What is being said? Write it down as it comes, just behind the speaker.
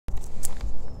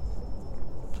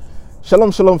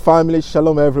Shalom, shalom family,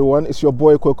 shalom everyone. It's your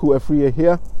boy Kwaku Efriye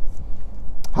here.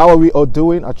 How are we all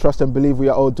doing? I trust and believe we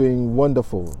are all doing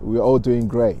wonderful. We are all doing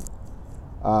great.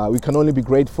 We can only be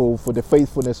grateful for the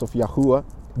faithfulness of YaHuWaH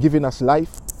giving us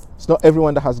life. It's not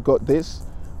everyone that has got this.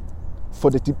 To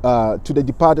the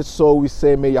departed soul, we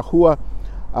say, may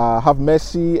YaHuWaH have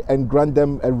mercy and grant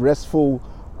them a restful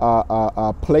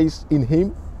place in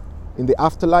Him, in the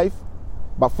afterlife.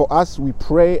 But for us, we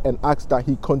pray and ask that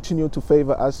He continue to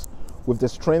favor us with the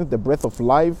strength, the breath of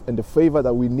life, and the favor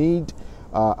that we need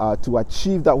to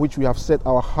achieve that which we have set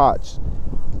our hearts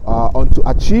onto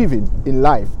achieving in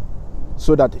life,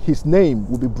 so that His name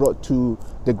will be brought to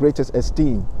the greatest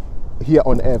esteem here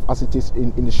on earth as it is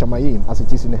in the Shamayim, as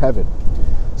it is in heaven.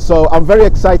 So I'm very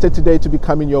excited today to be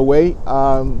coming your way.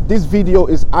 This video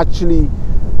is actually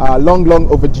long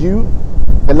overdue.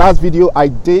 The last video I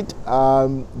did,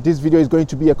 this video is going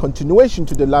to be a continuation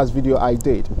to the last video I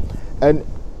did. And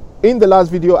in the last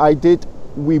video I did,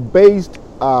 we based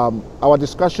our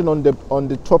discussion on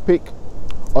the topic,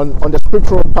 on the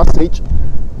scriptural passage,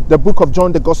 the book of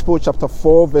John the Gospel chapter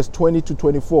 4 verse 20 to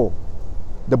 24.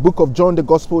 The book of John the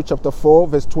Gospel chapter 4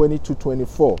 verse 20 to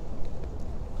 24.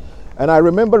 And I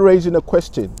remember raising a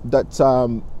question that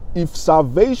if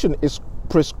salvation is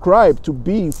prescribed to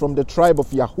be from the tribe of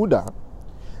Yehuda,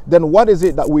 then what is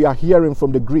it that we are hearing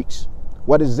from the Greeks?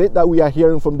 What is it that we are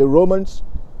hearing from the Romans?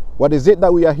 What is it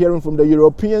that we are hearing from the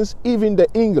Europeans, even the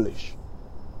English?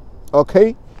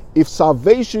 Okay? If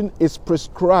salvation is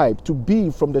prescribed to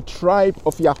be from the tribe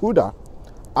of Yehuda,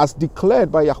 as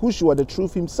declared by Yahushua, the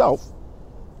truth himself,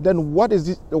 then what is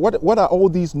this, what are all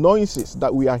these noises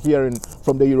that we are hearing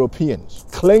from the Europeans,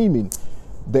 claiming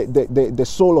the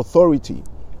sole authority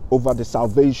over the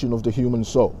salvation of the human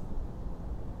soul?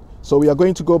 So we are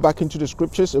going to go back into the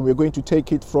scriptures, and we're going to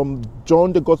take it from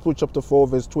John the Gospel chapter 4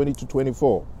 verse 20 to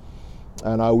 24.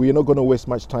 And we're not going to waste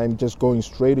much time just going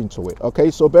straight into it.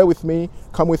 Okay, so bear with me,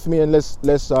 come with me, and let's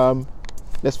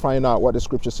find out what the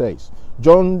scripture says.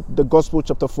 John the Gospel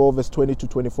chapter 4 verse 20 to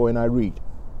 24, and I read.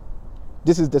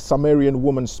 This is the Samaritan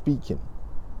woman speaking.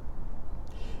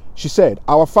 She said,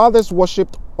 "Our fathers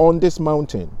worshipped on this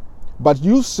mountain, but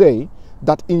you say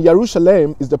that in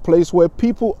Jerusalem is the place where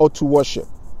people ought to worship."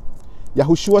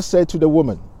 Yahushua said to the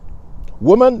woman,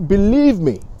 "Woman, believe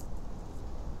me.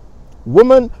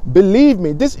 Woman, believe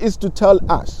me." This is to tell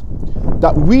us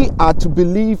that we are to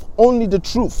believe only the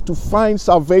truth to find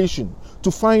salvation, to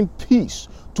find peace,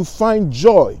 to find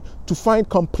joy, to find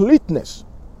completeness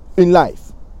in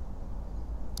life.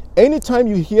 Anytime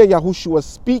you hear Yahushua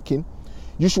speaking,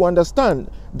 you should understand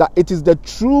that it is the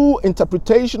true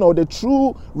interpretation or the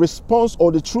true response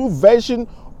or the true version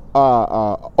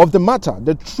of the matter,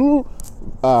 the true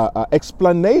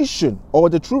explanation or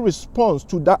the true response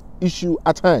to that issue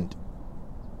at hand.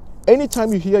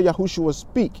 Anytime you hear Yahushua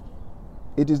speak,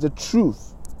 it is the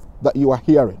truth that you are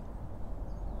hearing.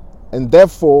 And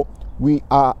therefore, we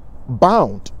are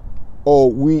bound,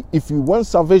 or if we want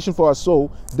salvation for our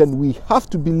soul, then we have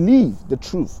to believe the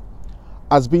truth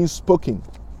as being spoken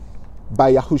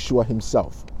by Yahushua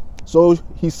himself. So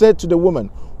he said to the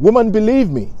woman, "Woman, believe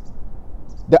me.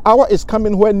 The hour is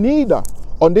coming where neither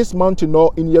on this mountain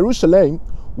nor in Jerusalem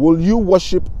will you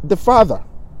worship the Father."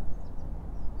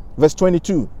 Verse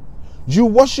 22. "You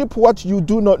worship what you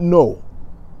do not know.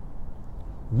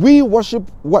 We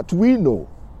worship what we know.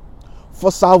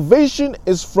 For salvation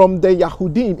is from the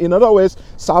Yahudim." In other words,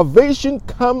 salvation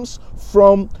comes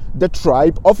from the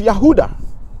tribe of Yehuda.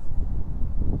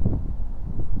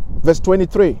 Verse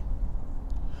 23.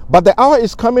 "But the hour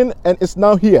is coming and is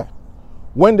now here,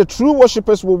 when the true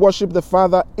worshippers will worship the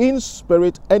Father in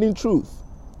spirit and in truth.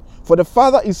 For the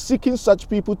Father is seeking such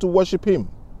people to worship Him.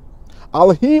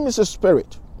 Elohim is a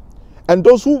spirit, and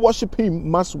those who worship Him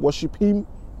must worship Him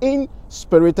in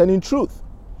spirit and in truth."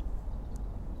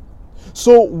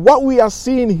 So what we are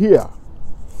seeing here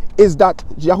is that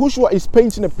Yahushua is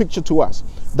painting a picture to us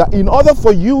that in order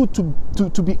for you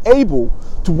to be able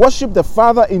to worship the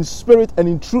Father in spirit and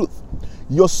in truth,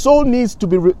 your soul needs to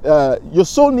be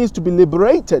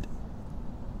liberated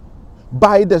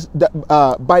by the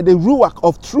ruach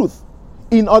of truth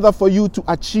in order for you to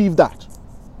achieve that.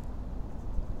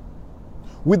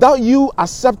 Without you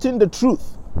accepting the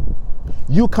truth,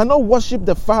 you cannot worship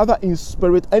the Father in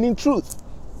spirit and in truth.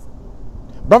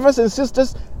 Brothers and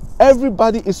sisters,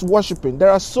 everybody is worshiping.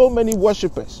 There are so many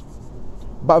worshipers,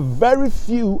 but very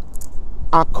few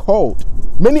are called.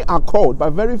 Many are called,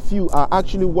 but very few are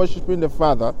actually worshiping the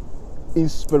Father in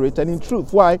spirit and in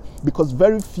truth. Why? Because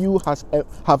very few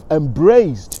have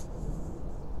embraced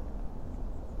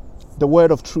the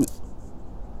word of truth,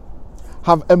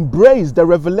 have embraced the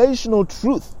revelational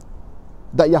truth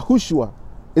that YaHuWaH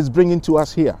is bringing to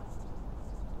us here.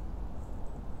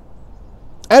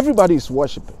 Everybody is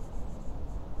worshiping.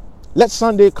 Let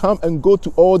Sunday come and go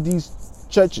to all these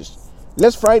churches.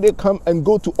 Let Friday come and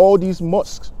go to all these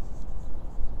mosques.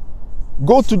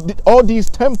 Go to all these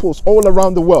temples all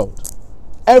around the world.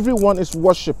 Everyone is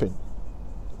worshiping.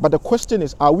 But the question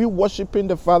is, are we worshiping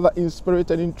the Father in spirit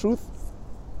and in truth?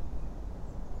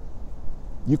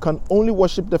 You can only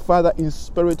worship the Father in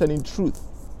spirit and in truth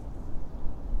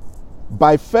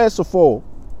by, first of all,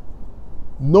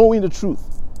 knowing the truth,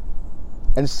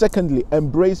 and secondly,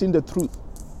 embracing the truth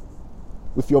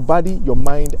with your body, your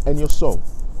mind, and your soul.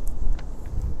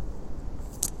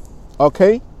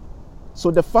 Okay?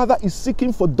 So the Father is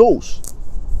seeking for those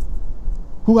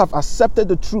who have accepted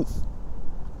the truth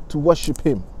to worship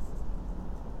Him.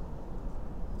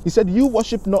 He said, you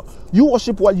worship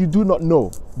what you do not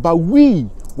know, but we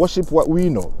worship what we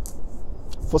know.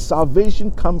 For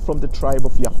salvation comes from the tribe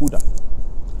of YaHuWaH.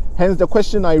 Hence the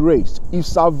question I raised. If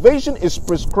salvation is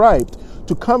prescribed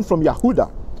to come from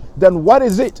YaHuWaH, then what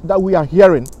is it that we are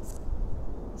hearing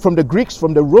from the Greeks,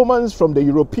 from the Romans, from the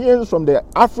Europeans, from the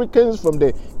Africans, from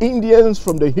the Indians,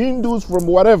 from the Hindus, from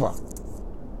whatever?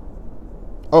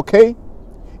 Okay?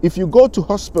 If you go to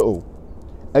hospital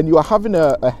and you are having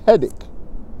a headache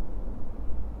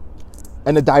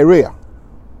and a diarrhea,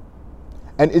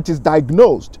 and it is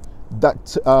diagnosed that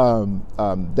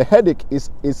the headache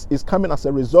is coming as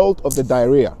a result of the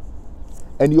diarrhea,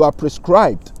 and you are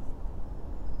prescribed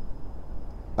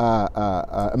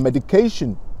a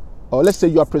medication, or let's say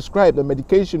you are prescribed a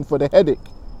medication for the headache,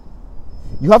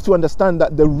 you have to understand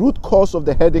that the root cause of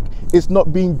the headache is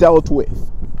not being dealt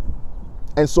with,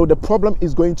 and so the problem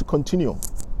is going to continue,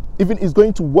 even is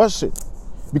going to worsen,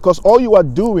 because all you are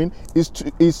doing is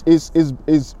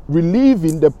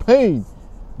relieving the pain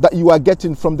that you are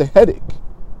getting from the headache,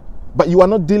 but you are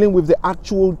not dealing with the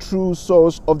actual true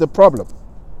source of the problem,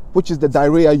 which is the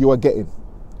diarrhea you are getting.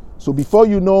 So before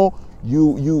you know,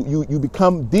 you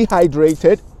become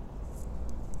dehydrated,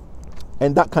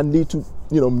 and that can lead to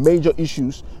major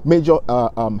issues, major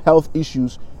health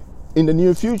issues in the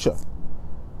near future.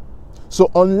 So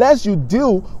unless you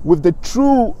deal with the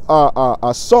true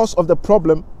source of the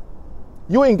problem,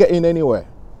 you ain't getting anywhere.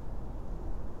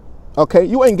 Okay,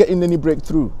 you ain't getting any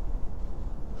breakthrough.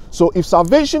 So if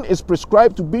salvation is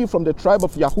prescribed to be from the tribe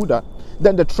of YaHuWaH,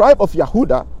 then the tribe of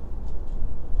YaHuWaH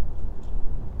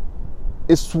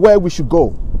is where we should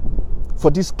go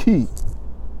for this key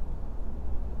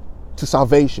to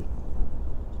salvation.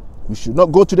 We should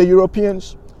not go to the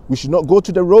Europeans. We should not go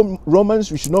to the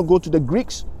Romans. We should not go to the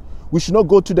Greeks. We should not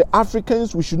go to the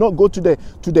Africans. We should not go to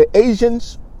the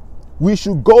Asians. We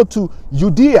should go to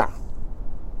Judea.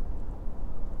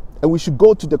 And we should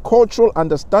go to the cultural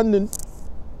understanding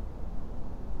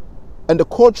and the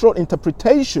cultural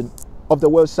interpretation of the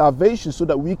word salvation, so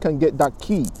that we can get that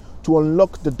key to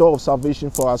unlock the door of salvation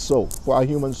for our soul, for our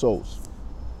human souls.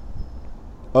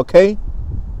 Okay?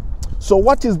 So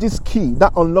what is this key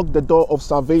that unlocks the door of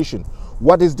salvation?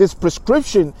 What is this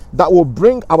prescription that will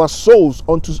bring our souls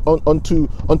onto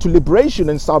liberation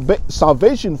and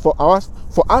salvation for us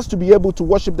to be able to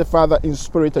worship the Father in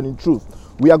spirit and in truth?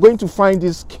 We are going to find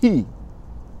this key,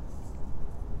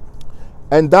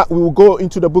 and that we will go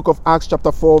into the book of Acts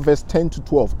chapter 4 verse 10 to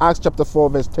 12. Acts chapter 4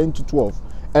 verse 10 to 12.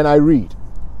 And I read,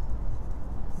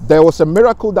 there was a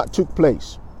miracle that took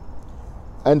place,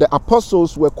 and the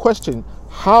apostles were questioned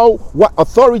what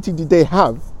authority did they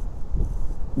have?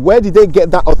 Where did they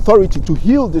get that authority to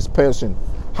heal this person?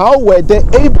 How were they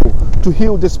able to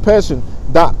heal this person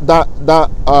that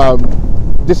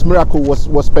this miracle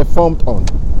was performed on?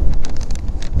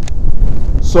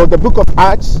 So the book of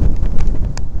Acts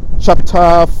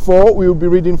chapter 4, we will be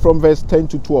reading from verse 10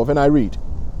 to 12, and I read.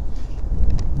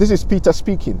 This is Peter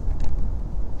speaking.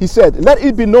 He said, let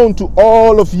it be known to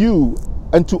all of you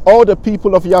and to all the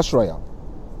people of Israel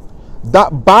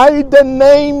that by the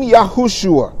name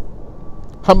YaHuWaH,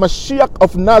 Hamashiach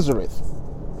of Nazareth,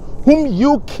 whom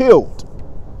you killed,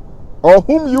 or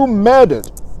whom you murdered,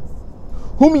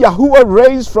 whom YaHuWaH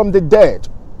raised from the dead,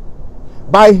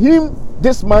 by him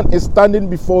this man is standing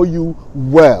before you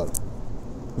well.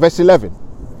 Verse 11.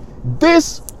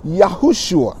 This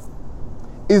YaHuWaH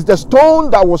is the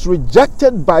stone that was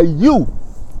rejected by you,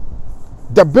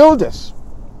 the builders,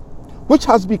 which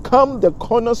has become the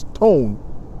cornerstone.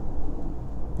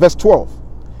 Verse 12.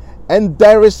 And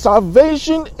there is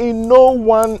salvation in no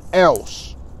one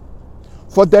else,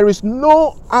 for there is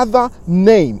no other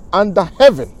name under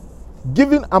heaven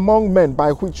given among men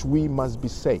by which we must be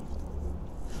saved.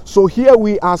 So here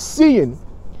we are seeing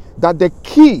that the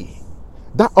key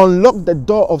that unlock the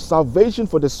door of salvation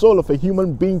for the soul of a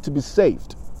human being to be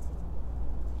saved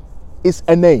is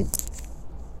a name.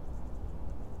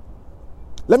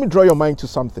 Let me draw your mind to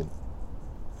something.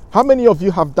 How many of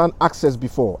you have done Access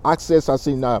before? Access as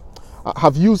in,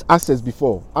 have used Access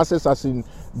before? Access as in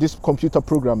this computer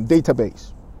program,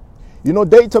 database. You know,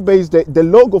 database, the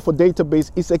logo for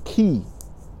database is a key.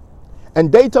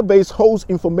 And database holds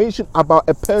information about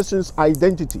a person's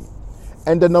identity.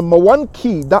 And the number one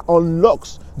key that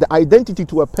unlocks the identity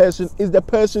to a person is the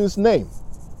person's name.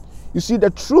 You see, the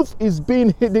truth is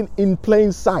being hidden in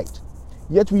plain sight,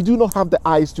 yet we do not have the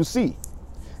eyes to see.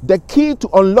 The key to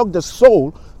unlock the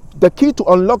soul, the key to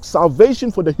unlock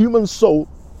salvation for the human soul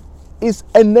is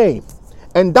a name.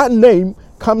 And that name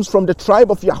comes from the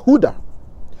tribe of YaHuWaH.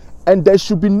 And there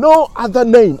should be no other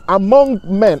name among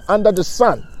men under the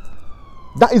sun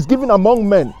that is given among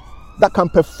men that can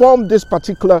perform this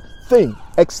particular thing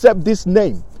except this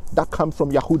name that comes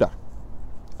from YaHuWaH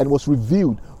and was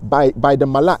revealed by the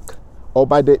Malak, or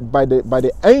by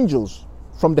the angels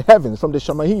from the heavens, from the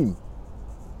Shamahim,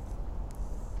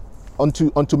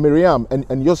 unto Miriam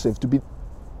and Joseph to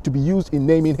be used in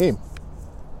naming him.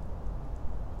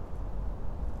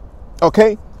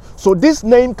 Okay, so this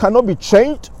name cannot be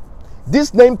changed,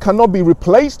 this name cannot be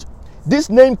replaced, this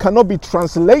name cannot be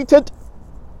translated.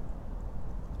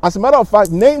 As a matter of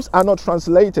fact, names are not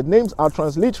translated, names are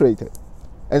transliterated.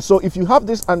 And so if you have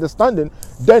this understanding,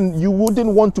 then you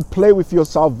wouldn't want to play with your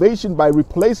salvation by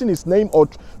replacing his name or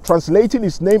translating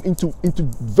his name into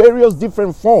various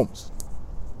different forms.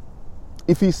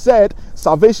 If he said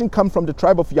salvation comes from the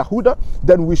tribe of YaHuWaH,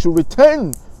 then we should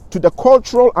return to the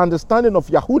cultural understanding of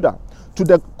YaHuWaH, to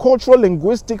the cultural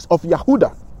linguistics of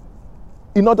YaHuWaH,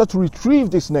 in order to retrieve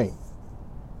this name.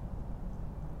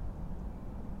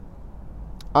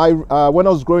 When I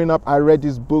was growing up, I read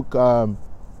this book, Ali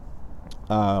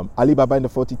Baba and the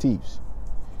 40 Thieves.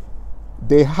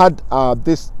 They had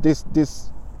this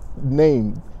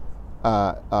name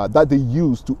that they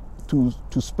used to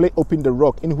split open the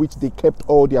rock in which they kept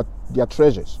all their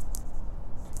treasures.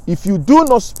 If you do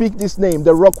not speak this name,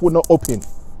 the rock will not open.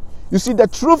 You see, the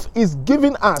truth is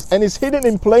given us and is hidden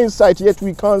in plain sight, yet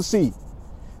we can't see.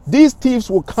 These thieves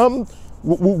will come,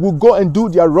 will go and do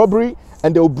their robbery,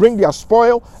 and they will bring their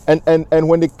spoil, and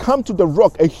when they come to the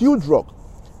rock, a huge rock,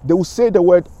 they will say the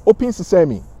word, "Open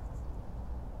sesame,"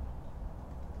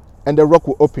 and the rock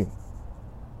will open,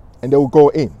 and they will go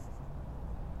in.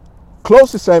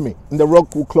 Close sesame, and the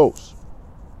rock will close.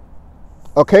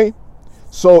 Okay,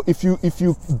 so if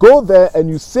you go there and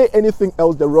you say anything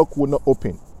else, the rock will not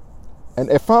open. And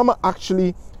a farmer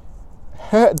actually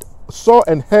saw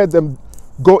and heard them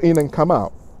go in and come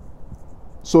out.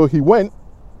 So he went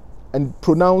and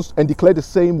pronounced and declared the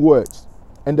same words,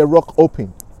 and the rock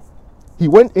opened. He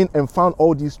went in and found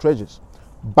all these treasures,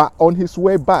 but on his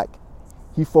way back,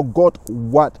 he forgot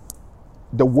what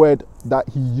the word that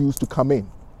he used to come in.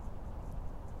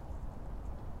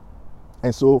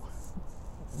 And so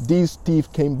these thieves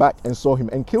came back and saw him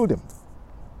and killed him.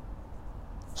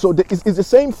 So it's the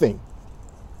same thing.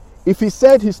 If he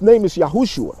said his name is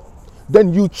Yahushua,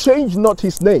 then you change not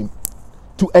his name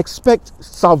to expect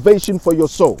salvation for your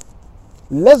soul.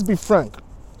 Let's be frank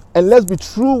and let's be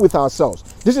true with ourselves.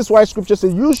 This is why scripture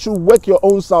says you should work your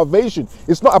own salvation.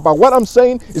 It's not about what I'm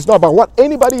saying. It's not about what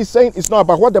anybody is saying. It's not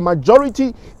about what the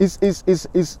majority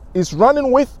is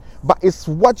running with, but it's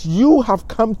what you have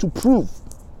come to prove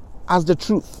as the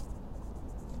truth.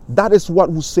 That is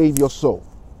what will save your soul.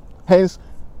 Hence,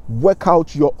 work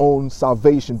out your own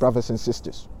salvation, brothers and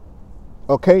sisters.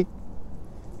 Okay?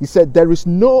 He said there is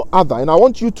no other, and I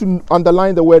want you to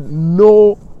underline the word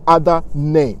no other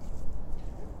name,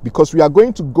 because we are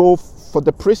going to go for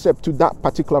the precept to that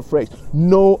particular phrase,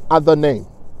 no other name.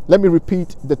 Let me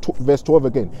repeat the verse 12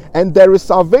 again. And there is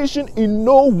salvation in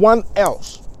no one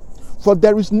else, for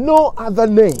there is no other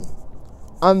name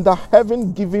under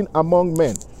heaven given among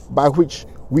men by which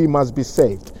we must be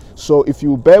saved. So if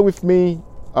you bear with me,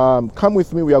 come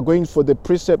with me, we are going for the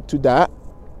precept to that.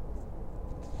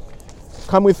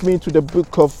 Come with me to the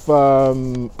book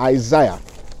of Isaiah.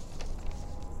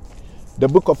 The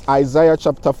book of Isaiah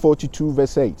chapter 42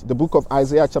 verse 8. The book of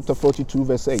Isaiah chapter 42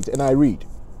 verse 8. And I read.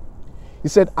 He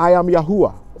said, I am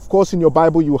YaHuWaH. Of course, in your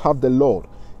Bible you have the Lord.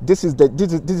 This is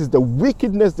the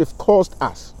wickedness they've caused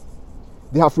us.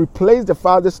 They have replaced the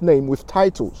Father's name with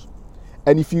titles.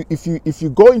 And if you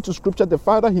go into scripture, the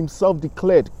Father himself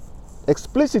declared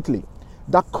explicitly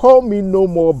that call me no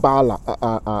more Baal.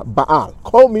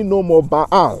 Call me no more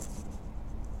Baal.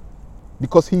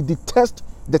 Because he detests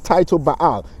the title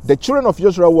Baal. The children of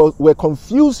Israel were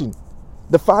confusing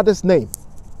the Father's name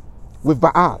with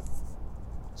Baal.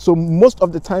 So most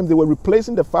of the time they were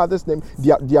replacing the Father's name.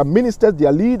 Their ministers,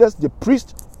 their leaders, the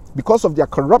priests, because of their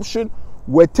corruption,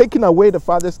 were taking away the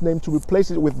Father's name to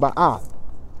replace it with Baal.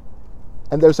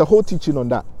 And there's a whole teaching on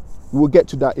that. We will get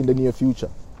to that in the near future.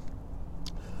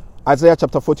 Isaiah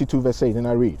chapter 42 verse 8, and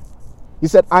I read. He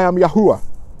said, I am YaHuWaH.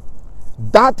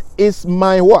 That is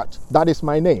my what? That is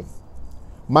my name.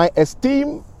 My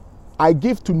esteem I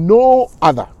give to no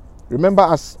other. Remember,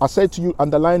 as I said to you,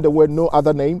 underline the word no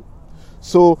other name.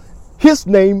 So his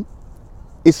name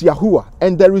is YaHuWaH,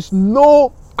 and there is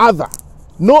no other.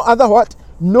 No other what?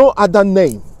 No other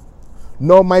name.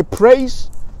 Nor my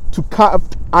praise to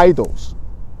carved idols.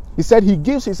 He said he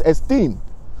gives his esteem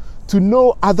to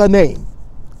no other name,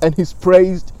 and his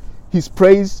praise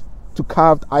to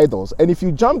carved idols. And if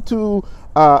you jump to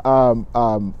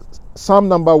Psalm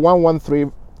number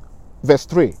 113 verse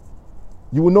 3,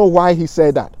 you will know why he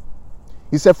said that.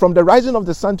 He said, from the rising of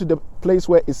the sun to the place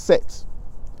where it sets,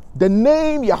 the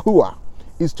name YaHuWaH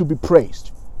is to be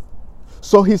praised.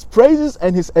 So his praises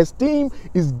and his esteem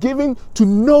is given to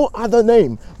no other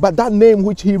name but that name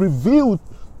which he revealed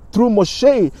through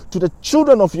Moshe to the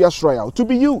children of Israel to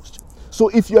be used. So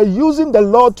if you are using the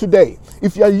Lord today,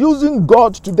 if you are using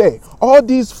God today, all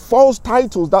these false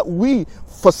titles that we,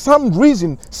 for some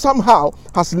reason, somehow,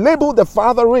 has labeled the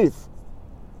Father with,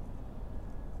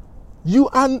 you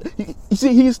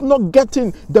see, he is not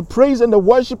getting the praise and the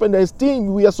worship and the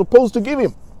esteem we are supposed to give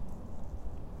him.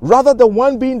 Rather, the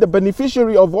one being the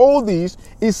beneficiary of all these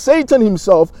is Satan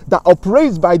himself that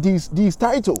operates by these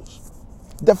titles.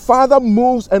 The Father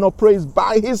moves and operates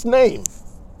by his name.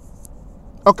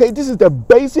 Okay, this is the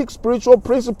basic spiritual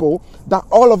principle that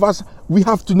all of us, we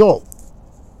have to know.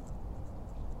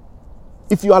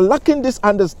 If you are lacking this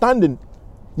understanding,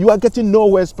 you are getting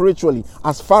nowhere spiritually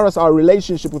as far as our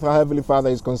relationship with our Heavenly Father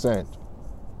is concerned.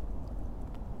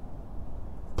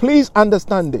 Please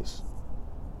understand this,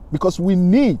 because we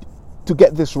need to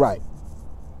get this right.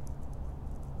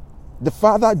 The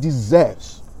Father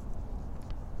deserves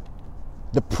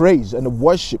the praise and the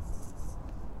worship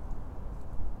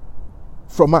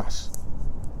from us,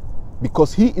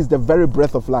 because he is the very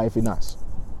breath of life in us.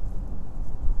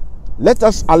 Let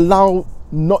us allow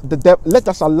not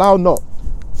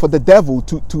for the devil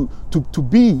to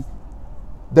be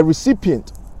the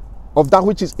recipient of that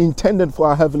which is intended for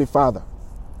our Heavenly Father.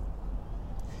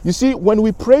 You see, when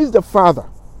we praise the Father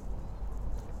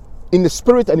in the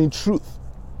spirit and in truth,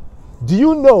 do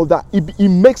you know that it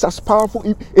makes us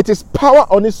powerful? It is power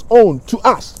on its own to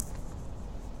us.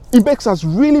 It makes us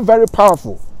really very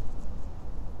powerful.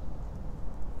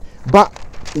 But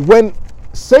when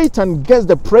Satan gets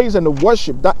the praise and the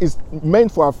worship that is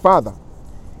meant for our Father,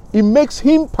 it makes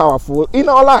him powerful in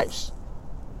our lives.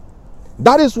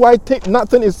 That is why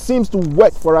nothing seems to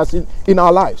work for us in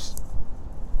our lives.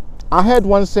 I heard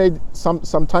one said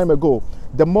some time ago,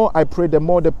 the more I pray, the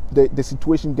more the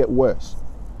situation gets worse.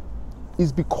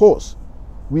 It's because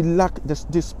we lack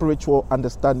this spiritual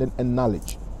understanding and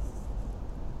knowledge.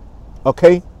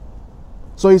 Okay?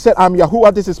 So he said, I'm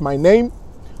YaHuWaH, this is my name.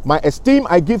 My esteem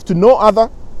I give to no other,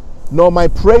 nor my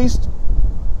praise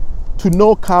to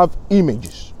no carved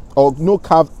images or no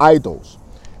carved idols.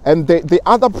 And the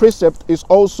other precept is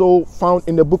also found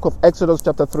in the book of Exodus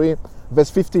chapter 3 verse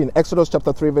 15. Exodus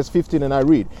chapter 3 verse 15, and I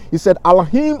read. He said,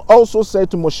 Elohim also said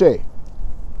to Moshe,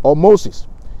 or Moses,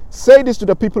 say this to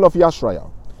the people of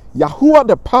Israel, YaHuWaH,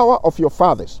 the power of your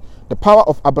fathers, the power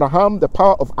of Abraham, the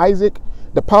power of Isaac,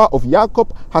 the power of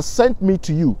Jacob has sent me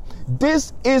to you.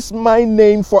 This is my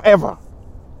name forever,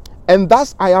 and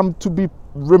thus I am to be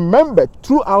remembered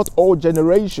throughout all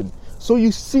generations. So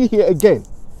you see here again,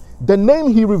 the name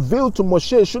he revealed to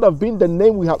Moshe should have been the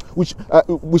name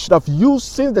we should have used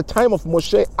since the time of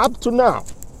Moshe up to now.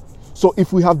 So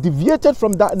if we have deviated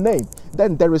from that name,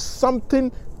 then there is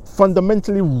something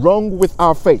fundamentally wrong with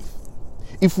our faith.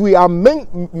 If we are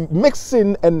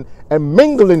mixing and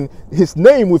mingling his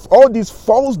name with all these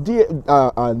false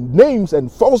names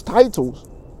and false titles,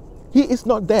 he is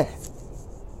not there.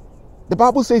 The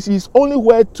Bible says he's only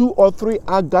where 2 or 3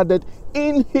 are gathered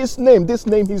in his name, this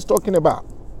name he's talking about.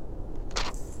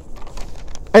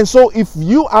 And so if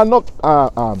you are not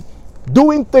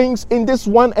doing things in this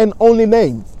one and only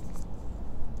name,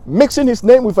 mixing his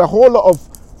name with a whole lot of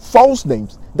false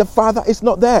names, the Father is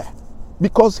not there,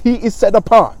 because he is set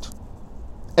apart.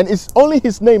 And it's only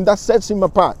his name that sets him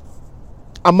apart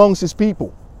amongst his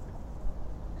people.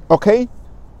 Okay?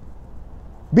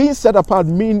 Being set apart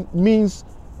means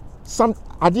some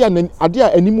in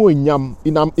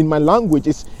my language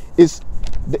it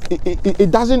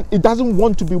doesn't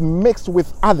want to be mixed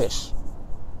with others,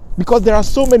 because there are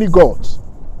so many gods,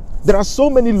 there are so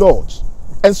many lords,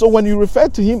 And so when you refer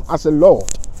to him as a Lord,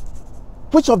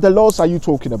 which of the laws are you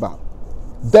talking about?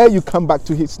 There you come back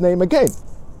to his name again.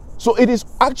 So it is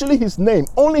actually his name,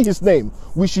 only his name,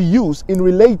 we should use in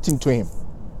relating to him,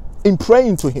 in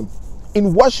praying to him,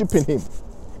 in worshiping him,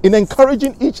 in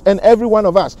encouraging each and every one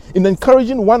of us, in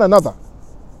encouraging one another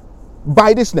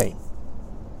by this name,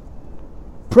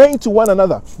 praying to one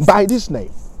another by this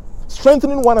name,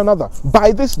 strengthening one another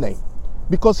by this name,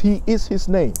 because he is his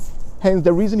name. Hence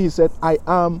the reason he said, I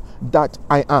am that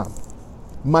I am.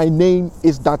 My name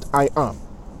is that I am.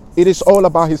 It is all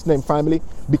about his name, family,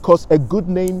 because a good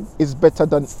name is better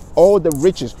than all the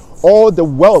riches, all the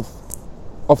wealth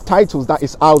of titles that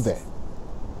is out there.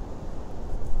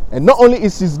 And not only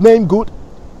is his name good,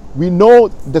 we know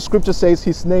the scripture says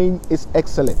his name is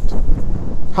excellent.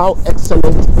 How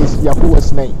excellent is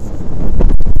YaHuWah's name?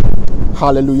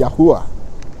 Hallelujah. YaHuWah.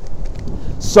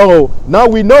 So now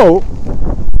we know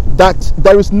that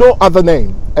there is no other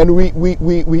name, and we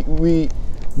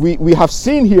have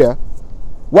seen here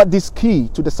what this key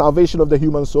to the salvation of the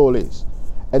human soul is,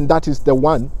 and that is the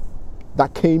one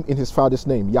that came in his father's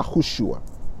name, YaHuShua.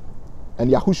 And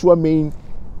YaHuShua means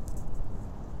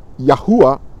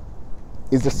YaHuWah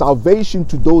is the salvation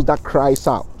to those that cries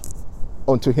out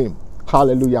unto him.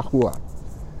 Hallelujah. YaHuWah.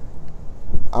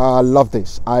 I love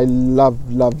this. I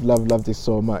love this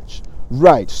so much.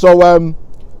 Right. So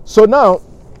now,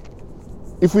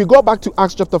 if we go back to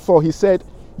Acts chapter 4, he said,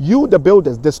 you the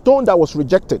builders, the stone that was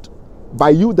rejected by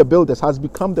you the builders has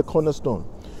become the cornerstone.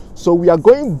 So we are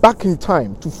going back in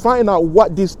time to find out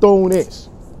what this stone is.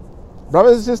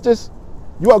 Brothers and sisters,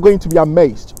 you are going to be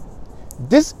amazed.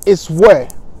 This is where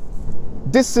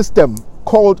this system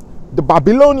called the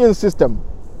Babylonian system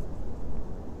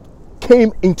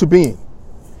came into being.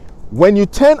 When you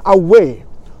turn away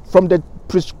from the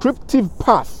prescriptive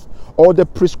path or the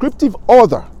prescriptive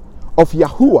order of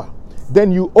YaHuWah,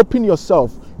 then you open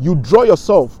yourself, you draw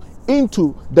yourself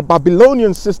into the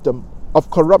Babylonian system of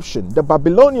corruption, the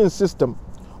Babylonian system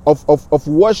of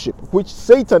worship, which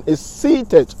Satan is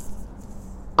seated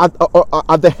at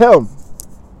the helm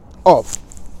of.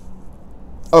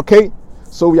 Okay,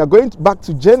 so we are going back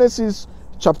to Genesis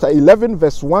chapter 11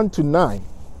 verse 1 to 9.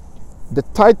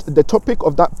 The topic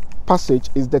of that passage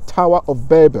is the Tower of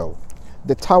Babel.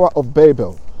 The Tower of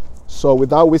Babel. So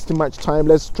without wasting much time,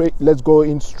 let's go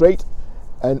in straight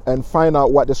and find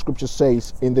out what the scripture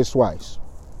says in this wise.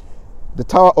 The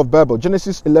Tower of Babel,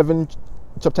 Genesis 11,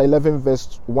 chapter 11,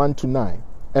 verse 1 to 9.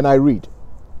 And I read,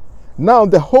 now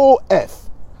the whole earth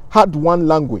had one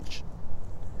language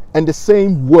and the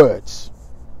same words.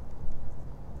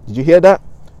 Did you hear that?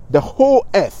 The whole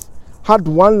earth had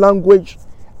one language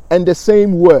and the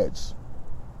same words.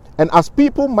 And as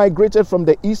people migrated from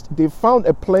the east, they found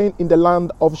a plain in the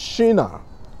land of Shinar.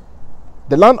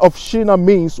 The land of Shinar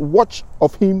means watch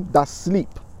of him that sleep.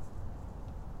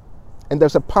 And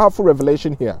there's a powerful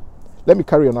revelation here. Let me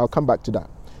carry on. I'll come back to that.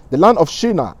 The land of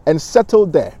Shinar, and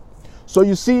settled there. So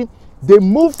you see, they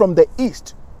moved from the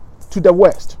east to the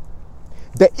west.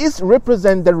 The east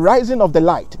represents the rising of the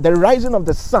light, the rising of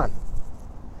the sun.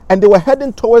 And they were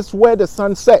heading towards where the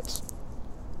sun sets.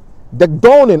 The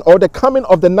dawning or the coming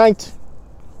of the night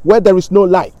where there is no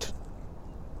light.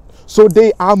 So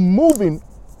they are moving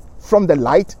from the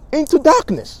light into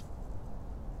darkness.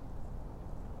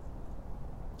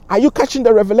 Are you catching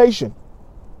the revelation?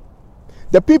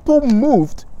 The people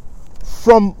moved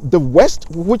from the west,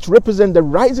 which represents the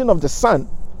rising of the sun,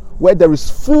 where there is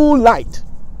full light,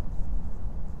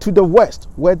 to the west,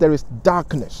 where there is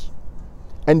darkness.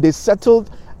 And they settled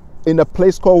in a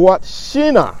place called what?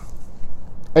 Shinar.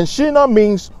 And Shinar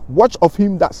means watch of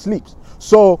him that sleeps.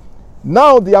 So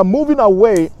now they are moving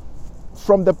away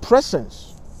from the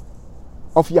presence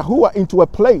of YaHuWah into a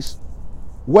place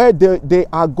where they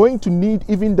are going to need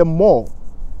even the more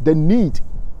the need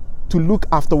to look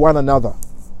after one another.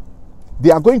 They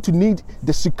are going to need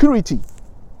the security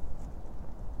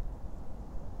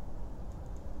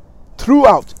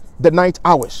throughout the night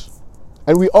hours.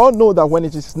 And we all know that when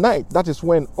it is night, that is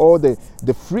when all the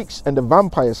freaks and the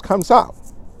vampires comes out.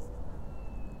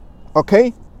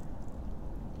 Okay?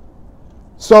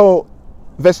 So,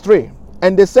 verse 3.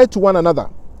 And they said to one another,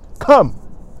 come,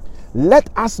 let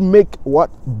us make what?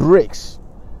 Bricks,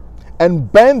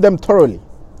 and burn them thoroughly.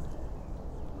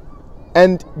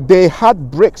 And they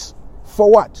had bricks for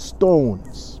what?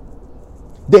 Stones.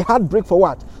 They had brick for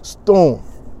what? Stone.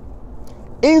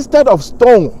 Instead of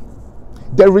stone,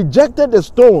 they rejected the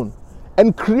stone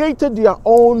and created their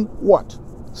own what?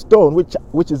 Stone,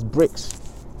 which is bricks.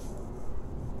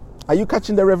 Are you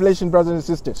catching the revelation, brothers and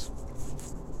sisters?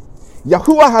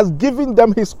 YaHuWah has given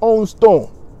them his own stone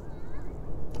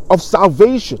of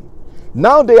salvation.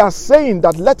 Now they are saying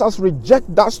that let us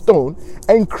reject that stone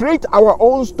and create our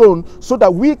own stone so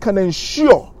that we can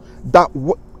ensure that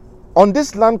on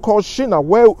this land called Shinar,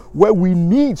 where we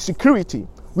need security,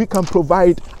 we can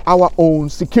provide our own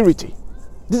security.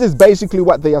 This is basically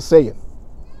what they are saying.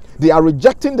 They are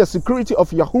rejecting the security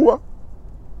of YaHuWaH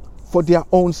for their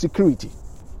own security.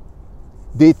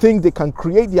 They think they can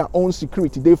create their own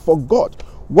security. They forgot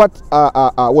what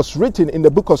was written in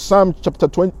the book of Psalm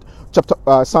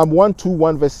Psalm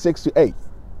 121 verse 6 to 8.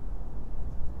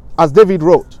 As David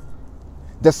wrote,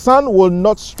 the sun will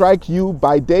not strike you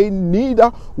by day,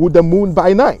 neither will the moon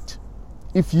by night,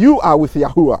 if you are with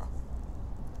YaHuWaH.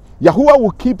 YaHuWaH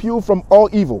will keep you from all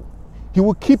evil. He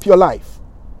will keep your life.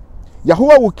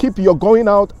 YaHuWaH will keep your going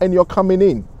out and your coming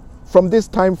in from this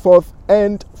time forth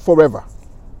and forever.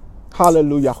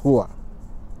 Hallelujah. YaHuWaH.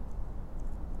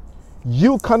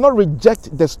 You cannot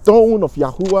reject the stone of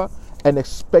YaHuWaH and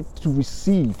expect to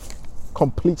receive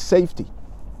complete safety.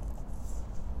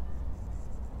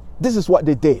 This is what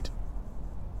they did.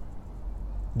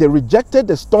 They rejected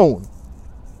the stone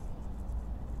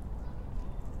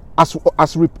as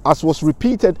was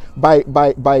repeated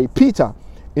by Peter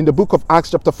in the book of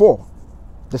Acts chapter 4.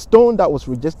 The stone that was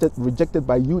rejected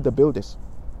by you, the builders,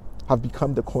 have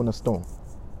become the cornerstone.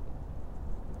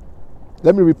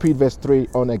 Let me repeat verse 3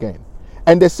 on again.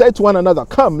 And they said to one another,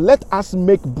 come, let us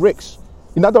make bricks.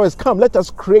 In other words, come, let us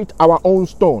create our own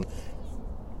stone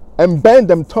and bend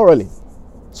them thoroughly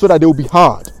so that they will be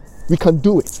hard. We can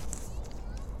do it.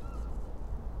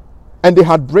 And they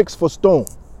had bricks for stone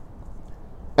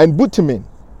and bitumen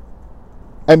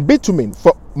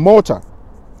for mortar.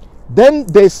 Then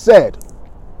they said,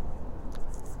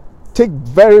 take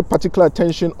very particular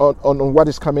attention on what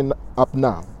is coming up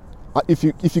now. If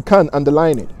you can,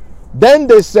 underline it. Then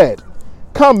they said,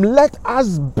 come, let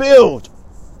us build.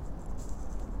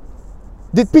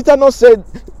 Did Peter not say,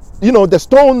 the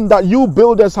stone that you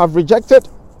builders have rejected?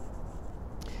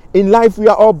 In life, we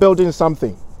are all building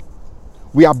something.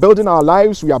 We are building our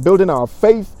lives. We are building our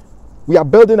faith. We are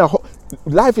building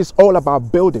life is all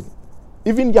about building.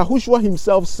 Even Yahushua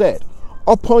himself said,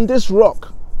 upon this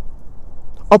rock,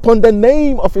 upon the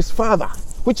name of his Father,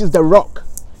 which is the rock.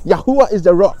 YaHuWaH is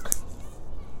the rock.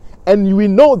 And we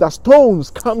know that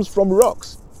stones comes from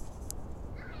rocks.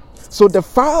 So the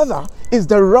Father is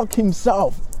the rock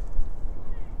himself.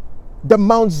 The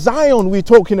Mount Zion we're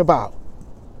talking about.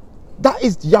 That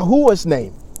is YaHuWaH's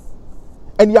name.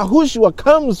 And Yahushua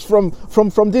comes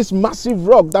from this massive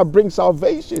rock that brings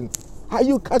salvation. Are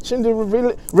you catching the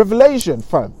revelation,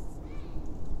 fam?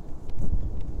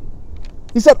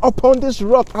 He said, upon this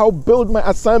rock I'll build my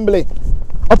assembly.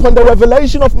 Upon the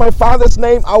revelation of my Father's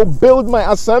name, I'll build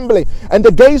my assembly. And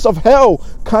the gates of hell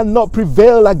cannot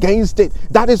prevail against it.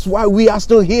 That is why we are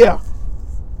still here.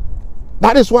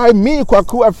 That is why me,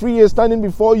 Kwaku Afriye, standing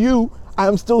before you, I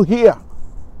am still here.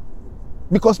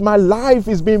 Because my life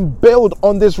is being built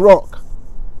on this rock.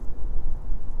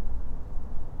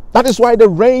 That is why the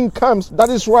rain comes. That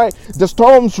is why the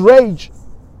storms rage.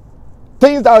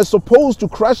 Things that are supposed to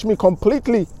crush me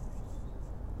completely.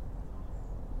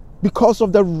 Because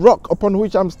of the rock upon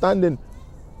which I'm standing,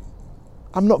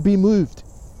 I'm not being moved.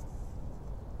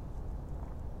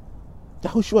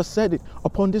 Yahushua said it,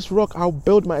 upon this rock I'll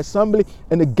build my assembly,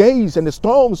 and the gates and the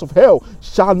storms of hell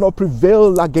shall not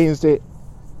prevail against it.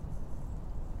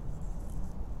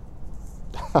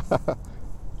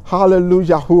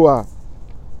 Hallelujah. YaHuWaH.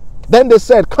 Then they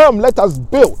said, come, let us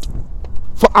build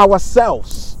for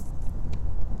ourselves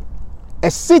a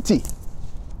city.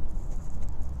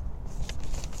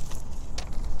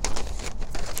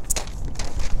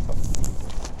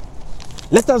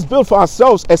 Let us build for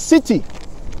ourselves a city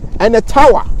and a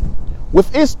tower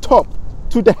with its top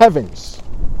to the heavens.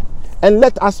 And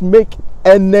let us make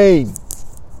a name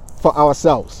for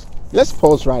ourselves. Let's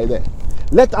pause right there.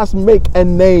 Let us make a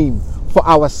name for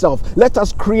ourselves. Let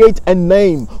us create a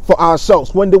name for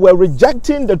ourselves. When they were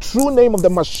rejecting the true name of the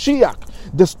Mashiach,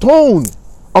 the stone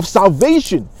of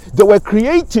salvation, they were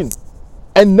creating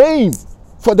a name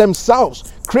for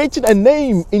themselves, creating a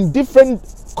name in different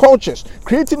cultures,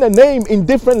 creating a name in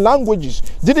different languages.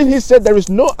 Didn't he say there is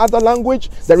no other language,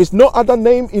 there is no other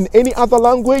name in any other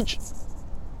language?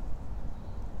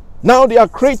 Now they are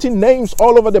creating names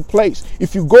all over the place.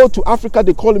 If you go to Africa,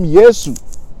 they call him Yesu.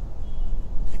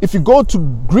 If you go to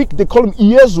Greek, they call him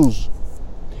Jesus.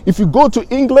 If you go to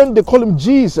England, they call him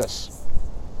Jesus.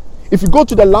 If you go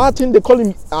to the Latin, they call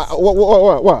him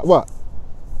what?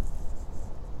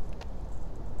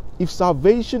 If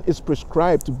salvation is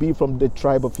prescribed to be from the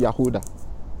tribe of Yehuda,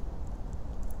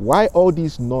 why all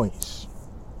this noise?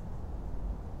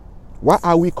 Why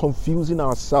are we confusing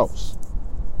ourselves?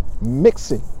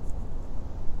 mixing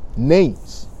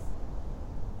names,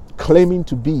 claiming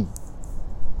to be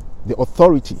the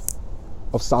authority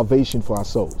of salvation for our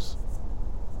souls.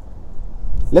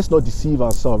 Let's not deceive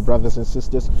ourselves, brothers and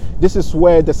sisters. This is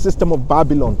where the system of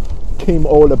Babylon came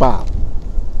all about.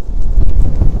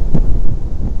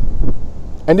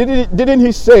 And didn't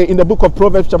he say in the book of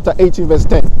Proverbs chapter 18 verse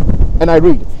 10, and I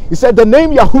read, he said, the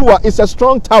name YaHuWaH is a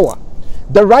strong tower.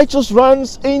 The righteous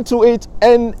runs into it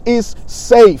and is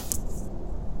safe.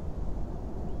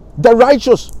 The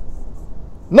righteous,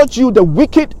 not you the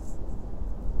wicked,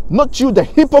 not you the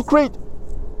hypocrite,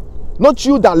 not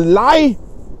you that lie,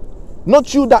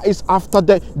 not you that is after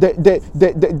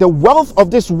the wealth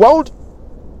of this world,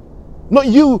 not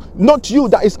you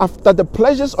that is after the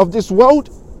pleasures of this world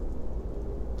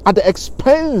at the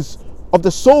expense of the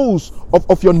souls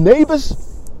of your neighbors.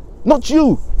 Not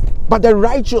you, but the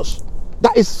righteous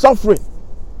that is suffering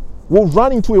will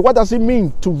run into it. What does it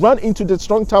mean to run into the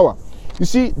strong tower? You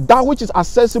see, that which is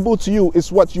accessible to you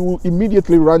is what you will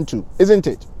immediately run to, isn't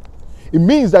it? It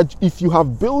means that if you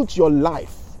have built your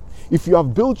life, if you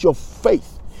have built your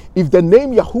faith, if the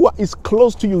name YaHuWaH is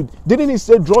close to you, didn't he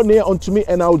say, draw near unto me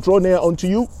and I'll draw near unto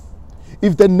you?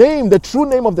 If the name, the true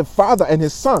name of the Father and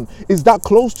his Son is that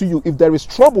close to you, if there is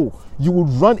trouble, you will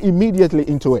run immediately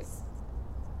into it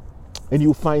and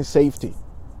you'll find safety.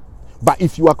 But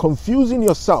if you are confusing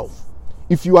yourself,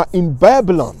 if you are in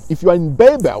Babylon, if you are in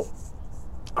Babel,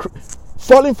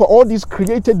 falling for all these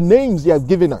created names they have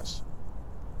given us,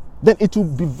 then it will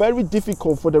be very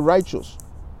difficult for the righteous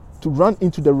to run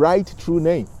into the right true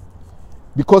name.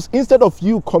 Because instead of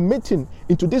you committing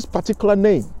into this particular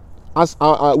name, as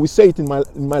we say it in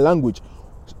my language,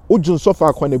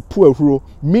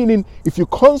 meaning if you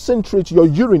concentrate your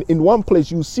urine in one place,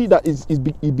 you see that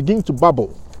it begins to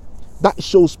bubble. That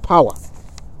shows power.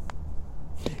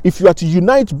 If you are to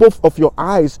unite both of your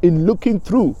eyes in looking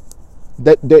through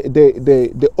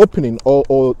the opening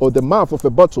or the mouth of a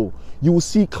bottle, you will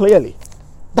see clearly.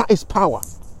 That is power.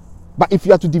 But if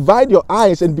you are to divide your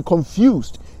eyes and be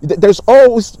confused, there's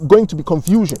always going to be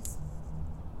confusion.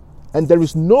 And there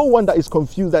is no one that is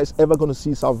confused that is ever going to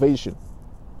see salvation.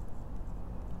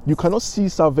 You cannot see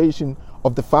salvation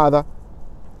of the Father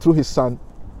through his Son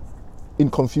in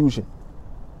confusion.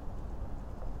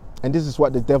 And this is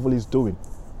what the devil is doing,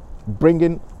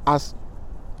 bringing us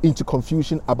into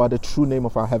confusion about the true name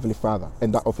of our Heavenly Father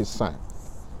and that of his Son.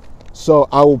 So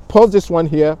I will pause this one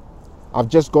here. I've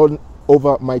just gone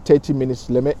over my 30 minutes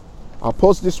limit. I'll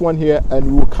pause this one here and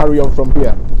we will carry on from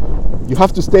here. You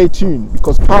have to stay tuned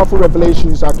because powerful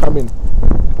revelations are coming.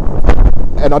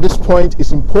 And at this point,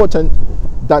 it's important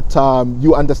that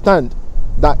you understand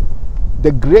that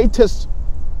the greatest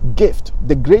gift,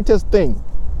 the greatest thing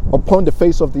upon the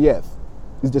face of the earth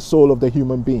is the soul of the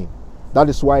human being. That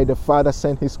is why the Father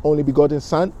sent his only begotten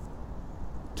Son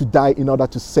to die in order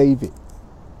to save it.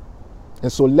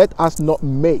 And so let us not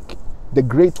make the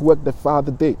great work the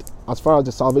Father did as far as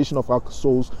the salvation of our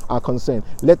souls are concerned.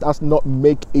 Let us not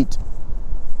make it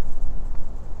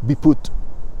be put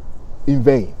in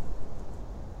vain.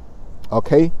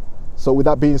 Okay? So with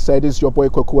that being said, this is your boy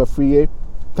YaHuWaH Free.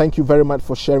 Thank you very much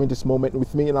for sharing this moment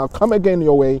with me, and I'll come again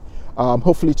your way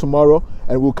hopefully tomorrow,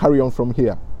 and we'll carry on from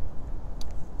here.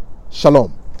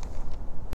 Shalom.